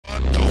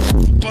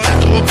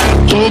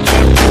Why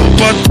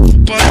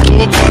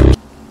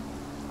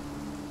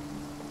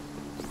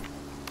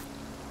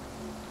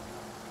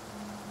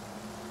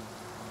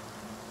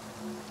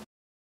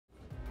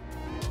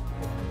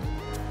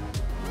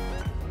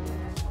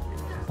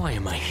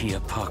am I here,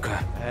 Parker?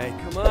 Hey,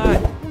 come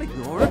on. Don't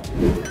ignore her.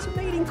 It's a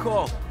mating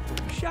call.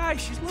 Shy,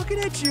 she's looking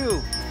at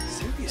you.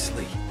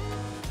 Seriously.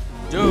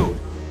 Dude!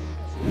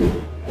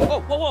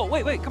 Oh, whoa,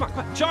 wait, come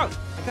on. Charlie,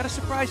 I got a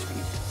surprise for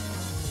you.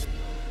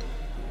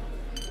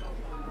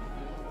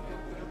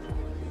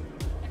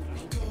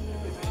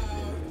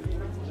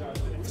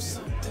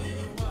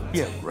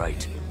 Yeah,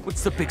 right.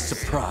 What's the big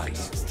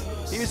surprise?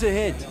 Here's a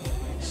hint.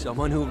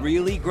 Someone who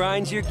really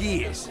grinds your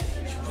gears.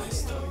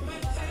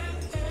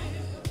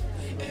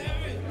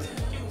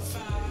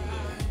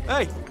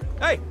 Hey,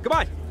 come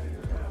on.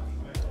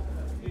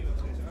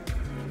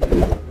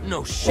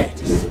 No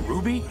shit. Is it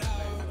Ruby?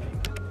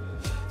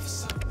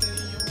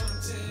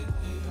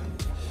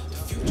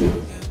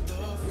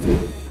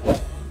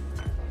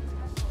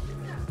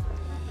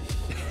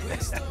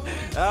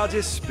 I'll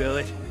just spill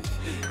it.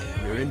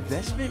 Your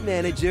investment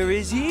manager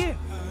is here.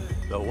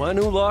 The one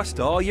who lost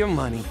all your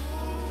money.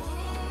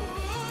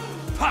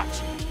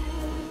 Patch!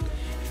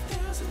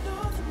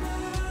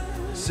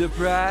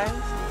 Surprise?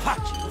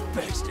 Patch, you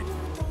bastard!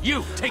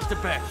 You, take the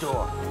back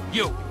door!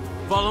 You,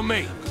 follow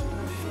me!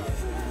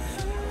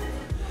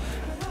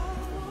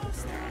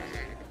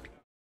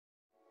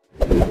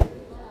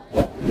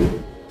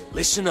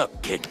 Listen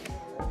up, kid.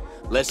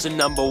 Lesson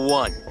number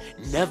 1.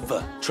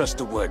 Never trust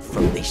a word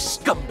from these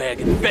scumbag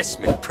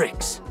investment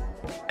pricks.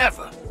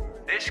 Ever.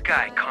 This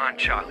guy conned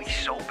Charlie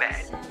so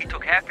bad, he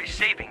took half his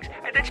savings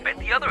and then spent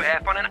the other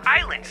half on an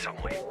island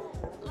somewhere.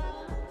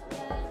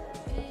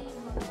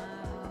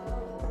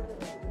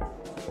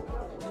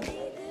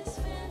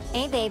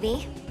 Hey,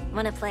 baby.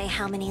 Wanna play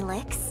How Many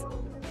Licks?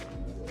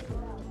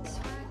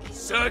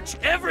 Search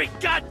every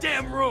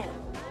goddamn room!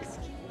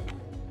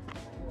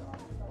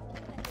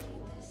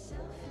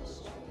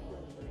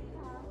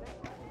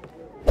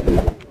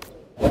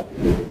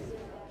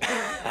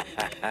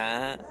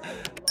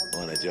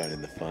 Wanna join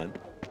in the fun?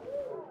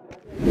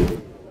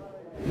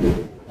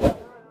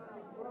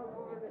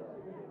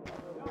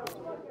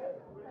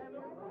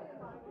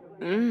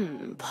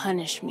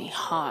 Punish me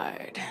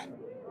hard.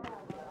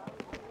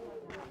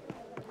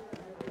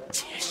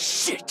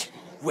 Shit!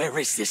 Where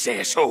is this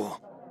asshole?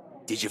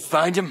 Did you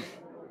find him?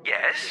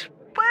 Yes,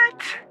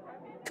 but...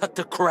 Cut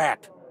the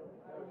crap!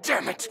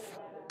 Damn it!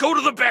 Go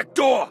to the back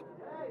door!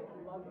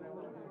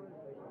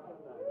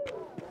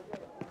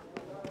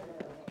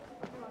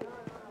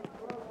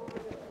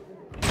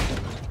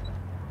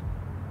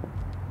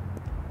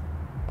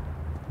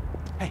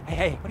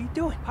 Hey, what are you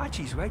doing?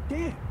 Hachi's right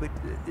there, but...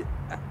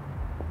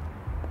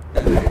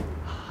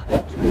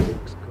 That dress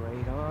looks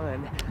great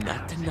on.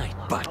 Not tonight,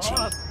 Bachi.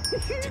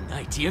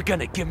 Tonight you're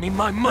gonna give me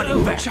my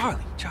money back.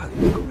 Charlie,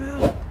 look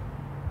around.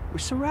 We're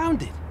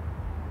surrounded.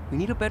 We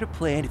need a better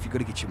plan if you're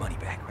gonna get your money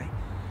back, right?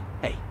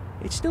 Hey,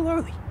 it's still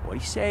early. What do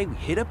you say we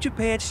hit up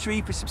Japan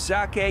Street for some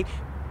sake,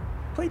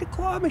 play the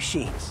claw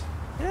machines?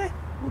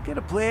 We'll get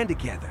a plan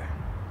together,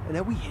 and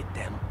then we hit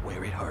them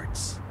where it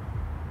hurts.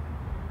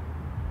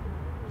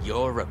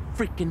 You're a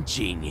freaking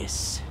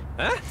genius.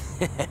 Huh?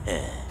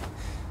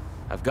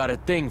 I've got a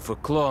thing for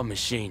claw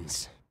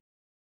machines.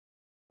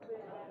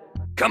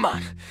 Come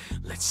on,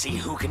 let's see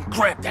who can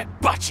grab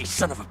that bocce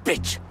son of a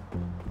bitch.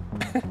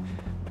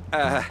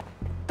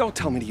 Don't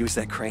tell me to use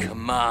that crane.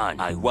 Come on,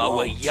 while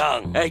we're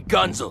young. Hey,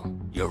 Gunzel,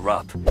 you're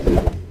up.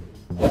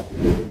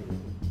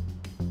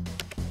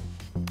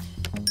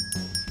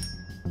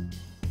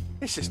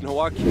 This is no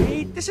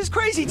arcade. This is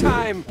crazy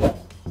time.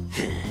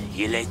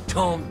 Il est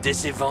temps de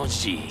se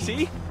venger.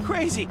 See?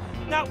 Crazy.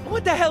 Now,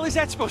 what the hell is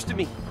that supposed to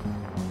mean?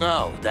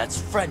 Oh, that's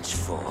French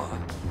for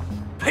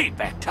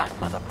payback time,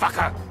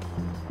 motherfucker.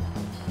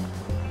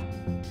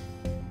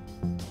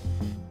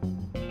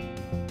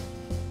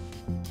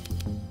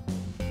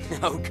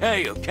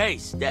 Okay,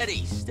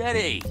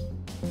 steady.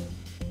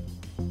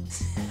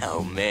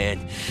 Oh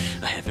man,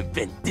 I haven't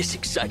been this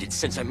excited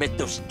since I met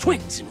those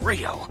twins in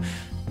Rio.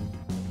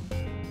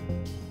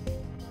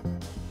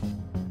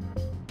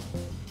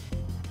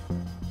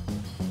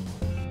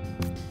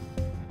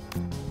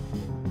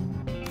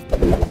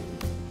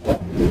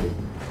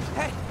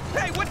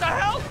 Hey, what the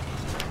hell?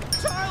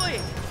 Charlie,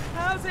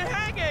 how's it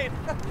hanging?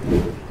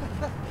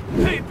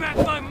 Pay back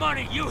my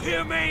money, you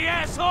hear me,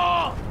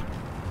 asshole?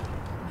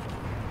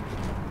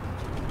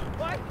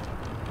 What?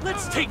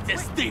 Let's take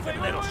this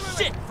thieving little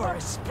shit for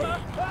a spin.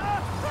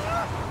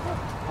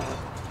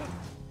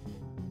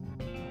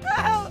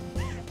 Help!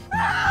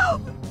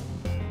 Help!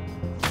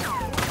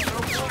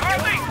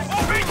 Charlie!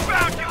 Orange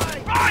found you!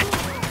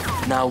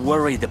 Run! Not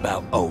worried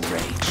about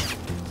O-Rage.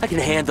 I can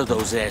handle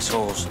those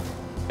assholes.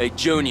 Hey,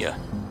 Junior,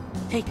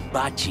 take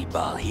Bocce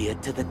Ball here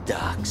to the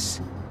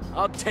docks.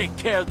 I'll take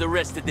care of the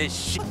rest of this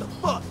shit. What the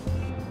fuck?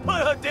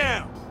 Put her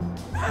down!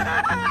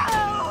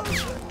 Help!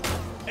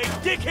 Hey,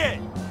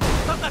 dickhead!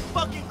 Stop that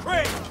fucking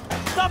crane!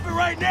 Stop it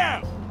right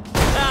now!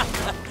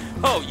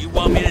 Oh, you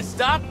want me to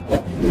stop?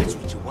 That's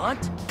what you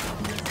want?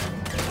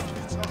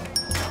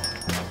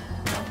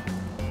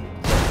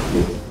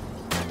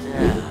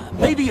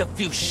 Maybe a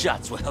few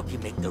shots will help you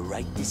make the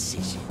right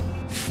decision.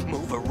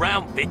 Move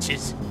around,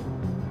 bitches.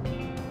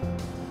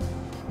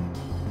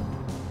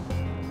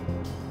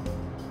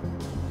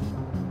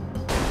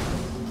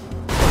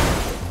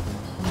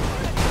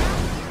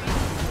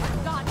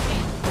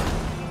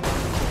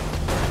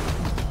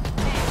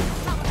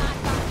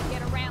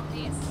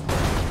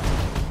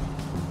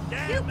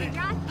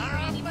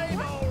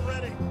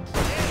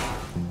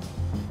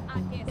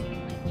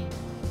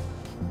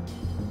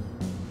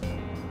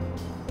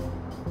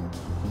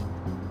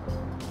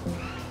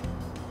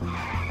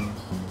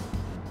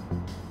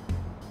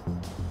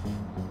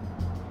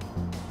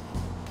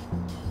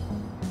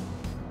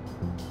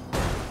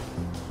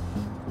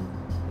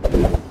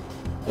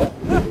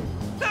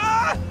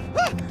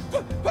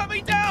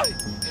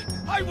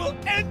 I will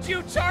end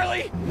you,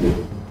 Charlie!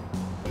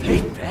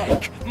 Pay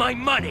back my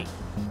money!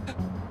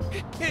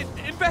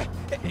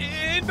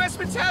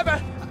 Investments have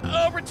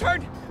a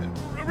return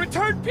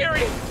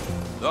period!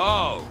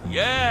 Oh,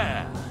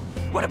 yeah!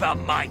 What about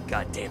my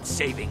goddamn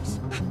savings?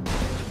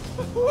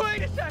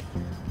 Wait a sec!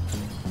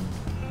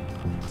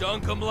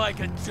 Dunk 'em like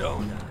a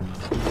donut.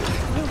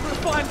 We'll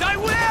refund, I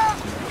will!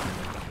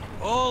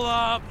 Pull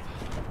up!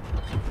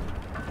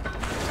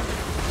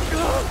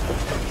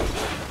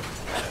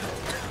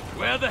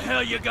 Where the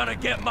hell you gonna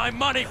get my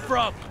money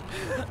from?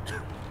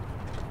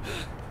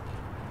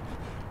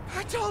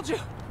 I told you!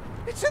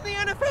 It's in the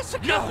NFS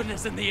account! Nothing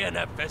is in the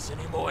NFS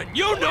anymore, and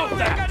you know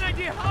that! I got an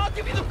idea! I'll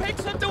give you the pig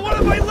slip to one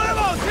of my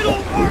limos!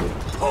 It'll work!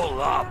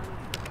 Pull up!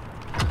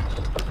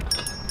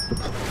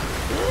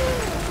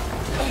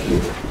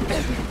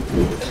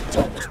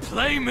 Don't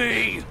play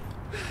me!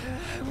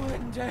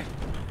 One day.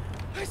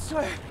 I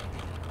swear.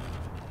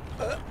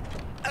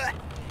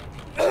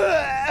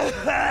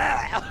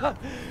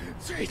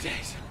 3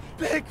 days.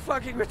 Big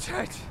fucking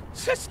returns.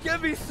 Just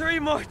give me 3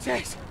 more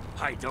days.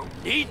 I don't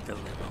need the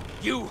limo.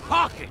 You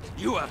hawk it!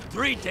 You have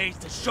 3 days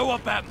to show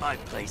up at my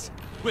place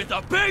with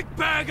a big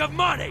bag of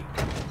money!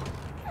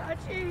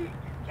 Hachi,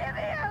 get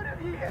me out of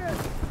here!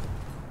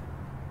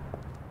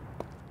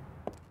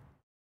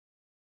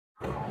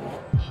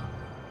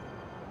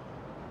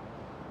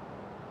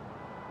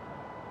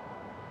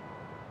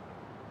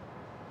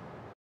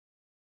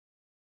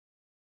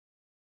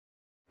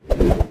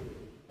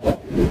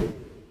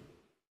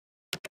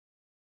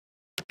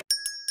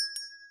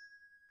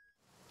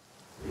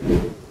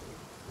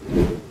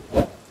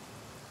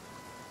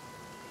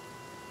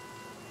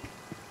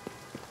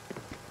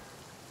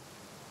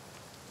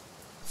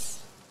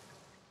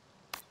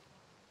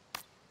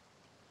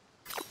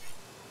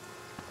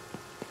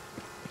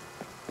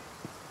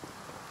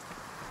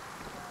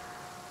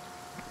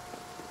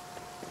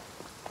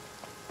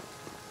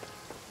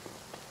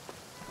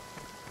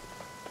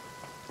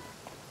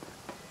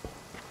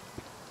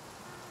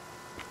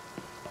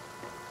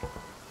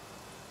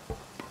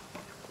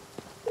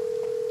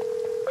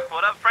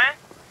 What up, friend?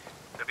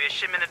 There'll be a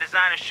shipment of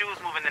designer shoes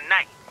moving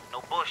tonight.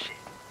 No bullshit.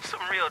 Some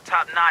real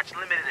top-notch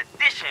limited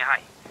edition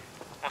hype.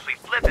 Once we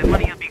flip it,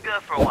 money will be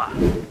good for a while.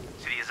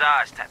 City is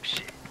ours type of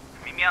shit.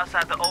 Meet me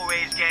outside the old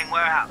Rage Gang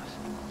warehouse.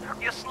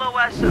 Hurry your slow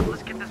ass up.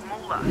 Let's get this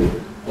moolah.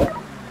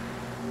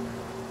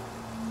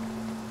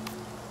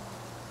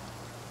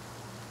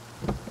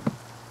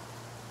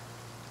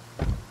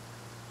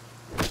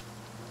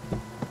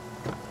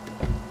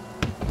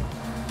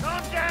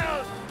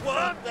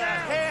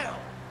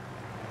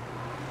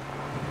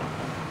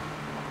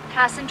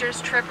 Passenger's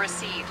trip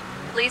received.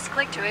 Please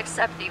click to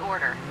accept the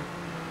order.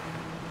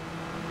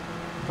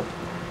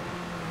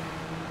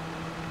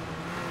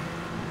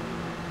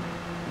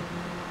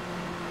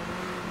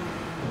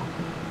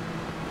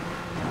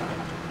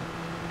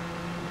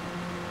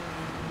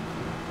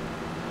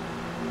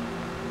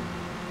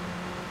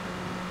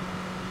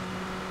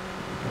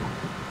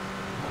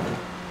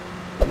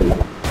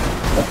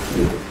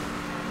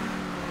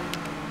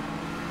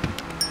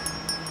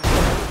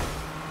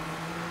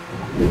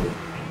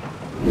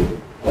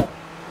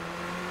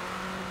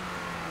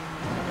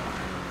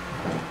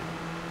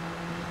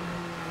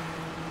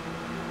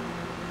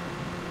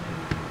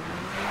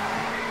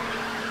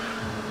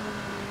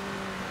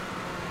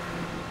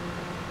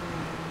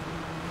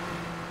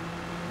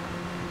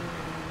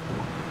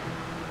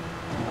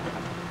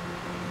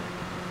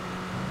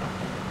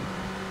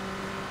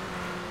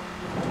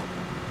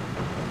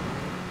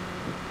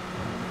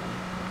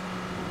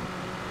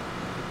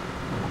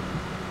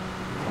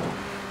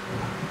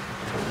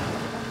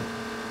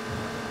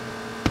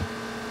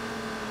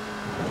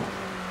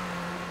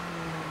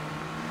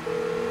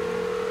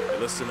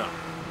 Listen up.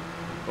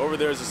 Over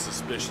there's a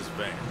suspicious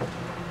van.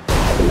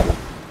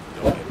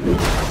 Don't get me.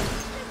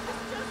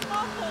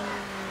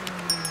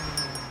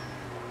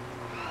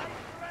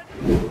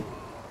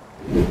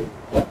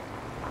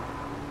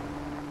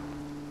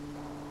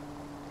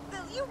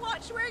 Will you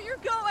watch where you're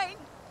going?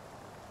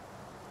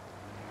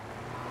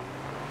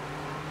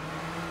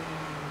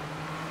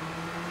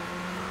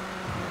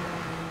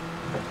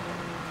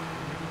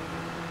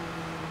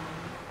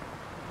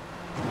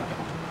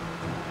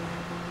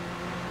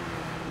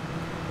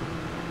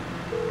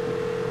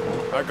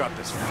 I got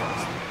this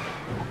first.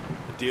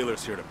 The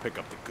dealer's here to pick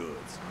up the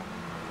goods.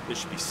 They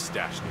should be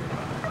stashed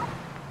nearby.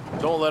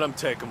 Don't let them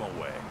take them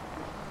away.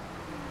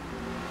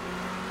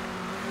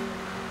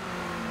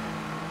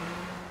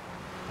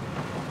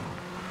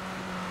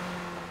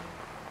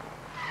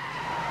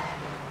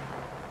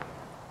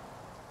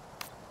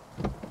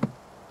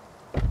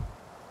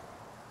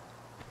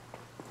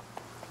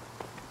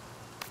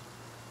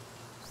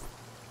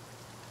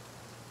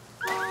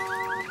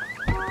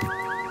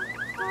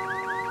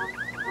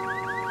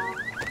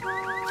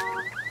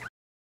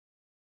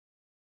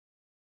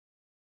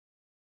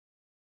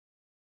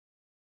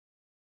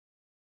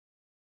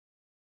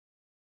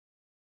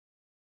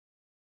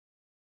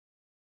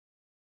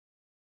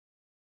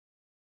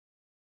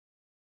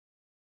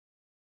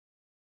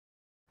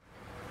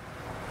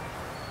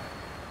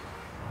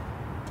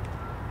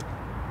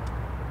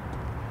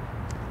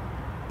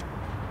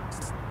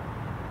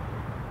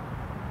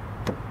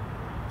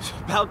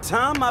 About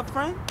time, my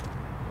friend.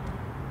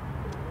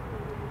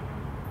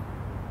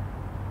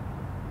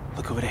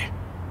 Look over there.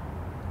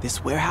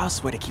 This warehouse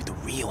is where they keep the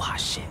real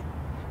hot shit.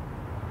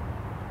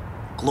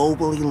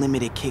 Globally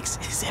limited kicks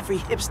is every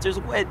hipster's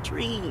wet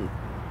dream.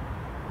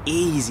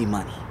 Easy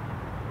money.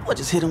 We'll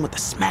just hit them with a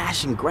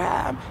smash and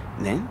grab,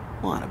 and then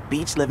we're on a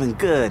beach living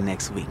good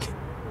next week.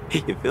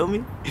 You feel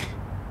me?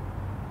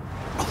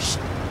 Oh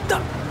shit,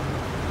 duck.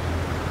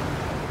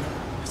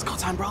 Let's go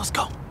time, bro, let's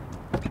go.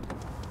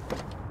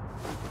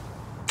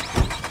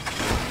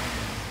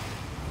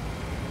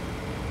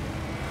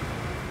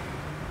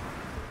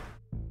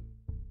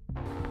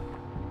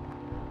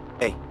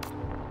 Hey,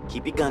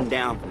 keep your gun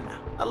down for now.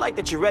 I like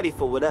that you're ready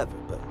for whatever,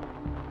 but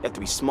you have to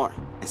be smart.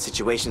 In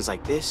situations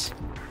like this,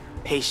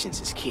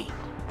 patience is key.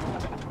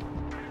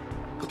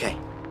 Okay,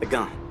 the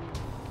gun.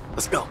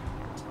 Let's go.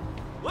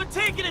 We're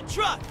taking a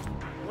truck.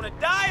 Wanna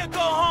die or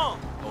go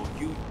home? Oh,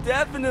 you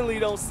definitely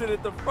don't sit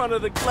at the front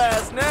of the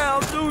class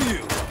now, do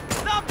you?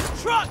 Stop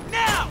the truck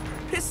now!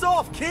 Piss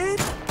off, kid!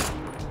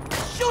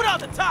 Shoot out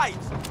the tires!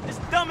 This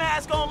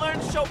dumbass gonna learn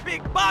to show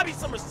Big Bobby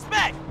some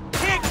respect!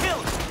 Can't kill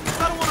him!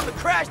 I don't want him to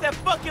crash that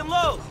fucking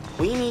load!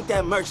 We need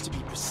that merch to be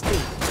pristine.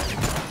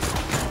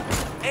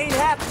 Ain't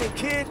happening,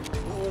 kid.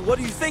 What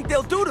do you think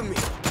they'll do to me?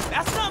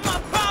 That's not my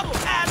problem,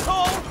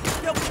 asshole!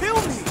 They'll kill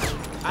me!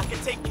 I can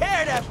take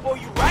care of that for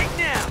you right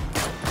now!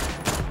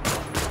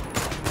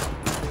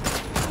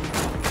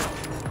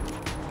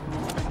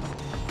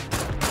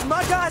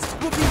 My guys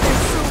will be there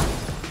soon!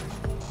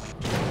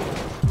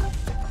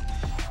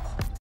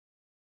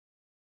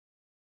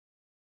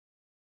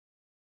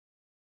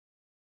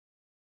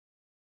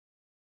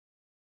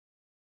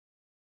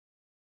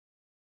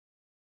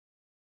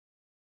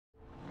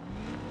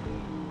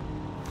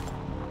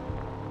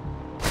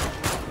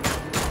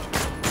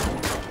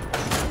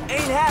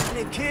 Ain't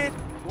happening, kid.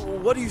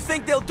 What do you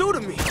think they'll do to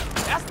me?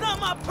 That's not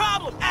my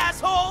problem,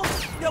 asshole!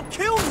 They'll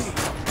kill me!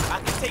 I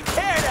can take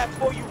care of that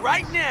for you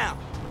right now!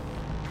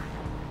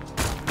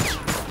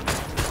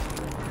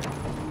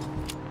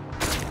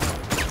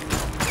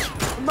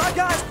 My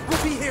guys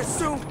will be here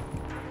soon!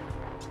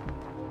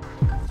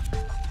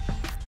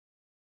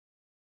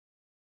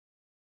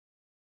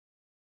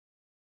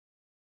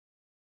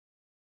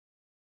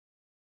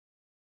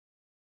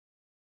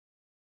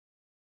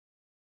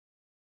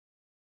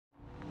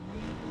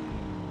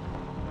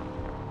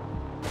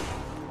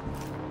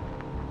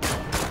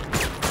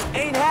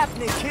 Ain't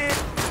happening, kid.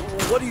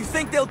 What do you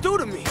think they'll do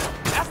to me?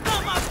 That's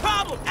not my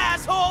problem,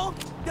 asshole!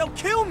 They'll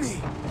kill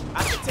me!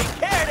 I can take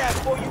care of that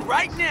for you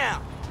right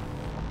now!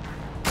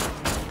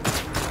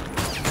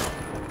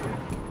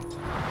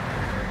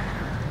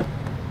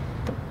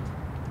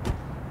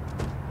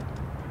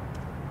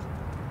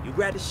 You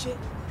grab the shit,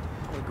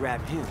 I'm gonna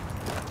grab him.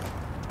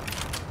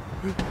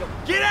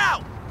 Get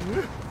out!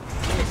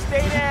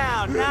 Stay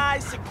down,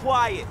 nice and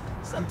quiet.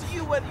 It's up to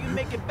you whether you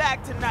make it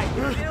back tonight,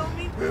 you feel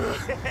me?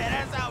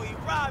 That's how he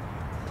robbed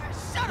you. Man,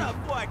 shut up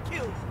before I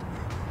kill you.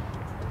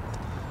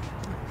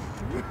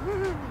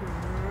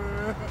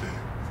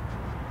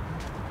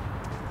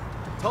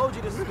 Told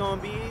you this was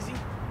gonna be easy.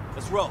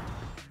 Let's roll.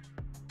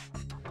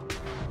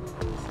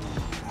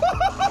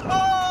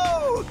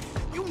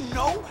 You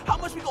know how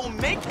much we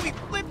gonna make when we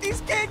flip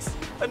these kicks?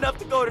 Enough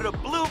to go to the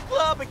Blue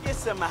Club and get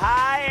some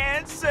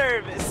high-end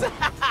service.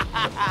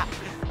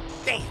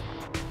 Damn.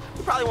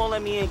 You probably won't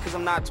let me in because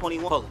I'm not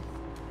 21.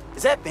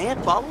 Is that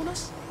van following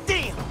us?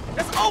 Damn,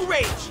 that's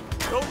O-Rage!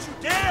 Don't you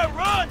dare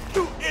run!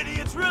 You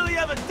idiots really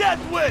have a death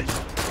wish!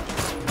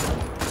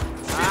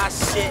 Ah,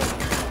 shit.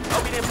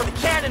 Hope you didn't put the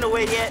cannon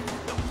away yet.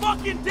 You're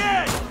fucking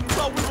dead! You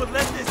thought we would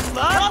let this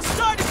slide? Y'all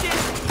started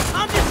this!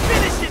 I'm just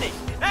finishing it!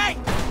 Hey!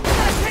 We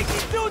gotta take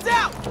these dudes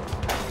out!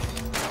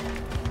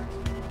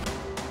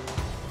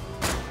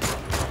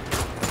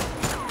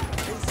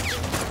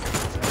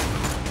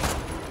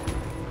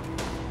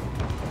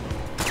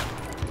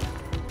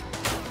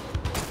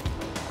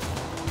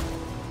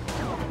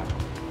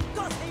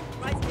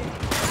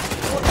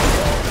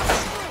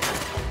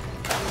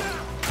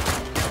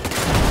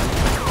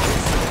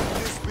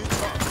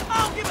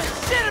 I don't give a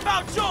shit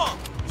about y'all!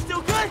 You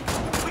still good?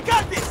 We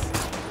got this!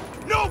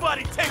 No!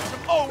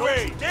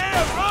 O-Rage!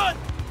 Damn, run!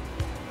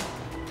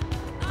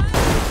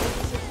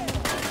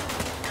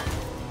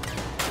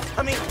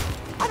 I mean,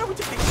 I know what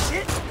you think of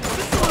shit. This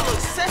is a little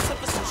excessive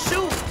for some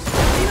shoes.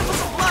 Need them for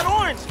some blood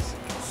oranges.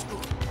 Screw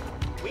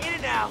it. We in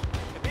it now,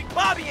 and Big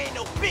Bobby ain't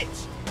no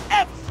bitch.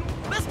 Ever.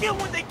 Let's get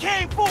what they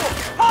came for.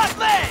 Hard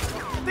legs!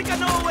 I think I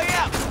know a way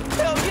out.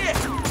 Hell yeah.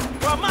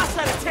 We're on my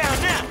side of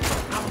town now.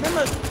 I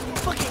remember the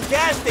fucking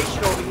gas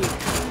station over here.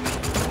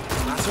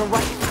 I turn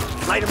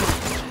right. Light 'em up.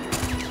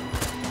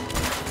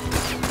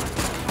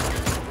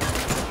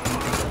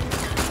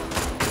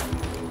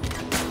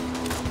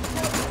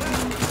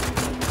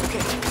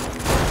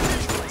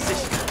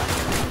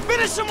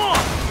 Finish him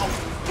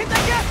off! Hit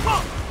that gas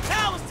pump!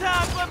 Now it's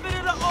time for a bit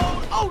of the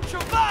old ultra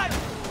violence!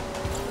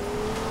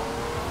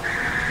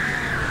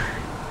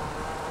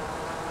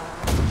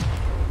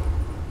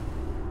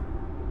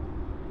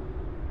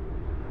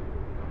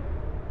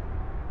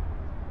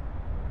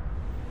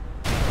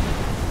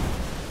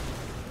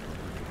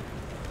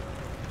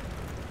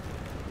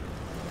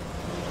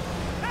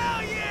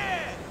 Hell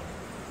yeah!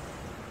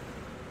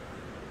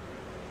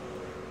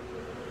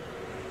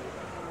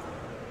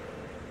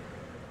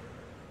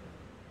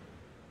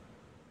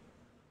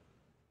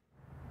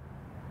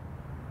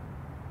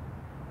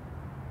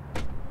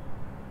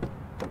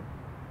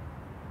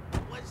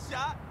 One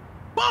shot.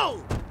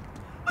 Boom!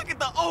 Look at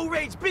the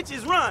O-Rage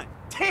bitches run.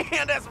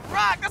 Damn, that's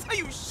rock. That's how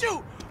you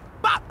shoot.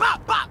 Bop,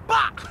 bop, bop,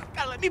 bop.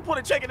 Gotta let me pull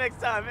the trigger next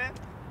time, man.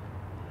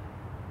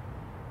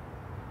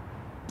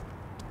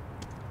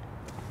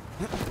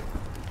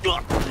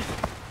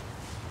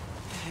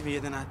 Heavier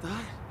than I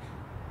thought.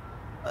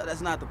 But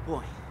that's not the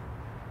point.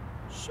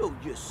 Show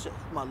yourself,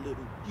 my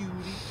little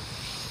beauty.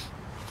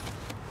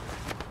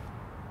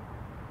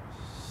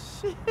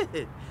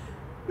 Shit.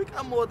 We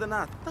got more than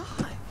I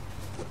thought.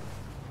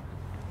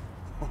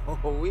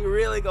 Oh, we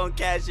really gonna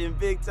cash in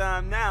big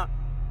time now.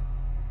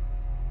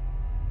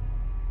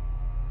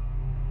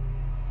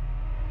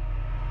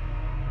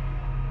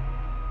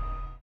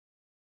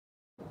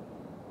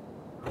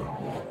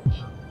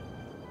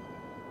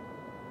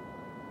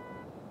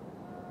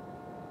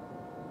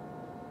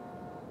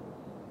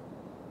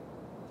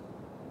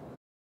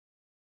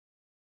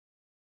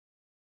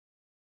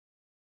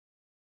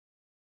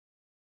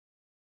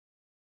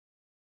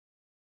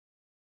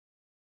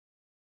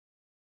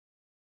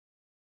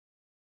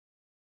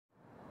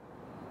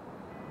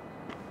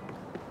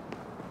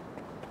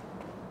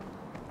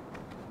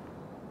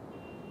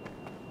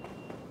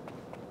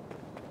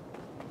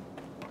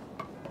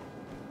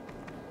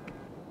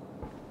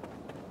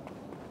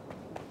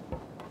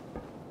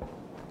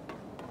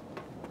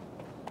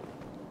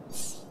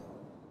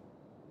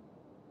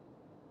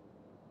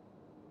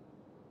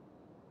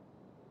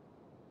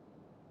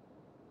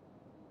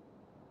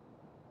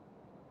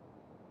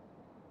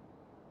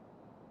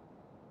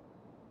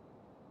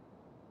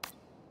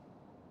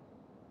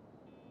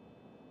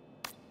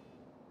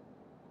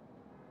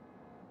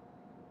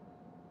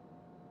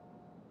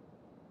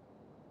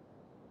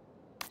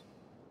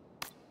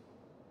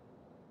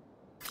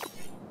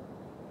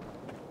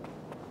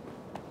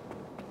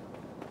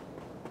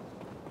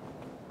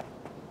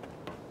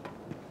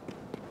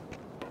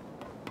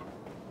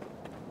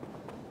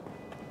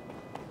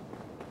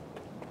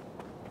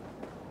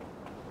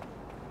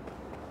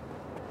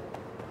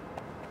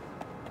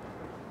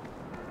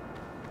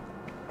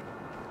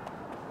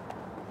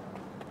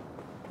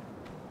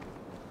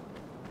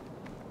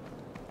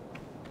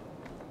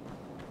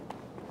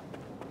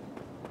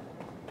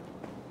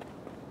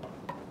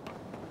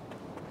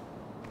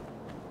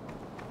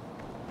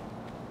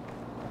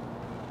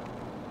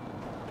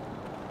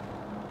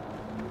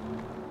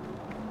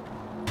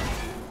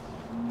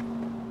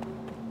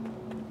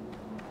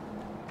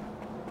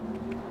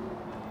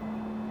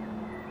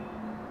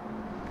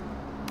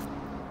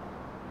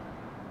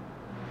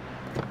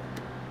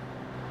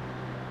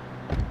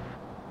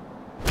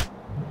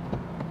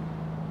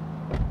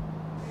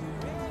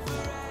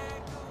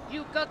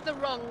 Got the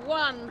wrong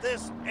one.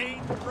 This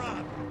ain't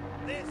rock.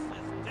 This is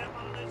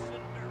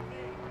demolition.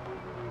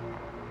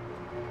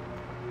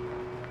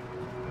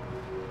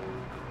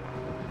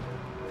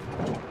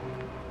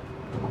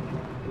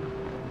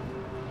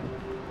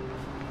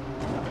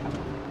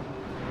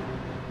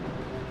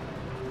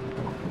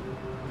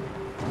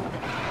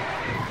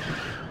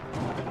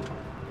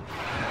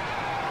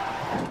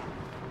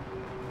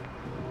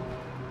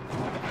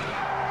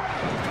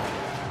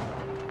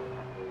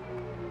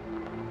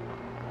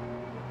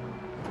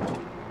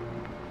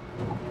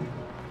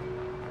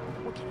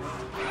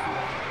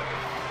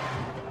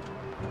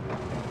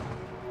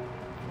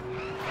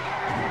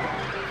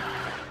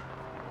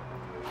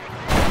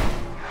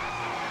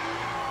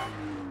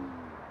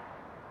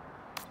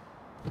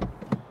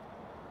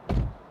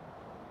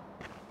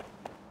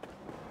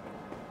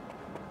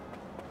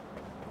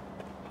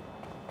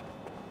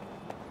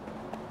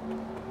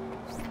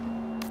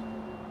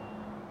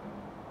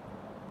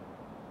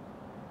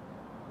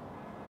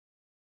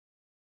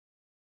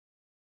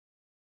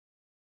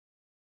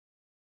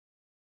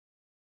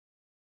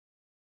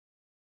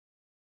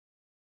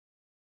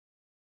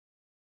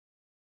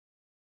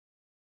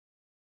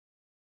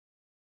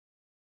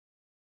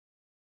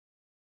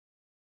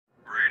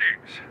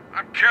 Greetings.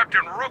 I'm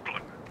Captain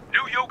Rooklyn,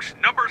 New York's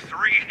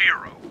 #3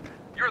 hero.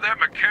 You're that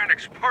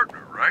mechanic's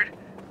partner, right?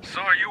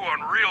 Saw you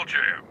on Real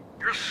Jam.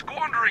 You're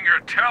squandering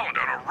your talent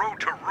on a road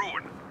to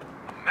ruin.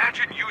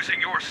 Imagine using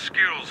your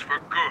skills for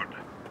good.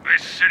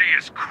 This city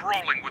is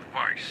crawling with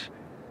vice.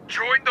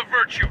 Join the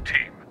Virtue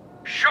team.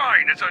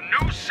 Shine as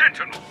a new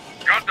sentinel.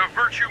 Got the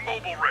Virtue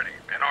mobile ready,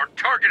 and our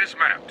target is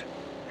mapped.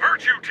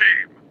 Virtue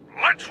team,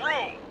 let's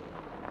roll!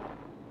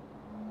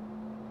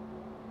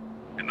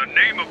 In the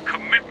name of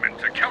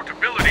commitment,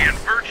 accountability, and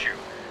virtue,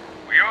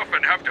 we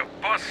often have to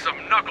bust some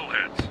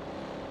knuckleheads.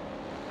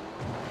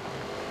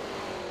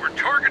 We're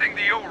targeting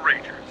the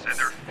O-Rangers and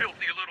their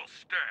filthy little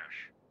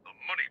stash. The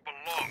money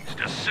belongs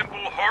to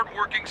simple,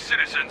 hard-working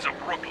citizens of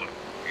Brooklyn.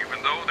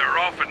 Even though they're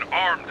often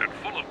armed and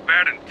full of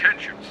bad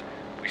intentions,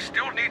 we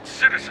still need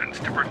citizens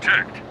to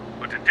protect.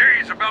 But today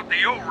is about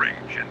the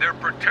O-Range and their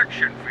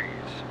protection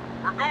fees.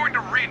 We're going to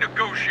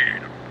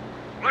renegotiate them.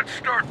 Let's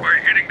start by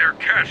hitting their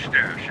cash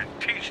stash and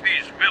teach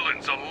these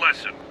villains a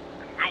lesson.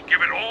 And we'll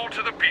give it all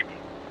to the people.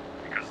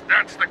 Because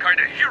that's the kind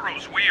of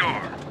heroes we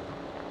are.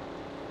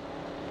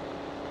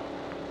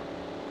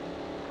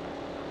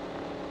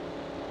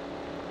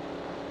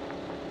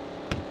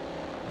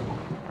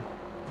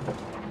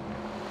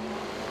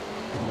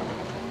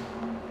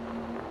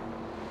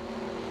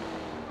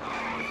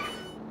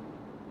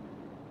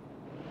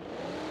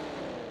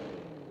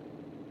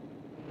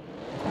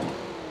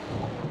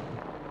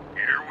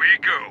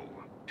 Go.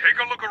 Take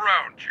a look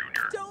around,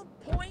 Junior. Don't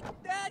point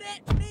that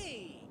at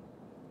me!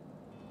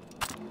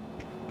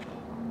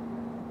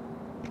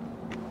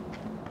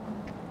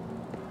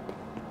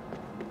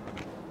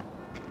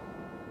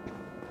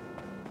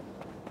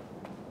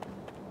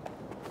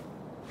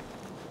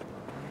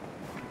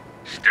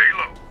 Stay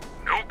low.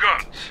 No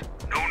guns.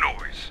 No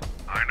noise.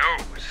 I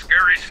know,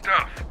 scary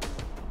stuff.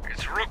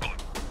 It's Brooklyn.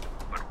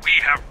 But we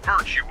have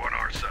virtue on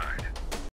our side.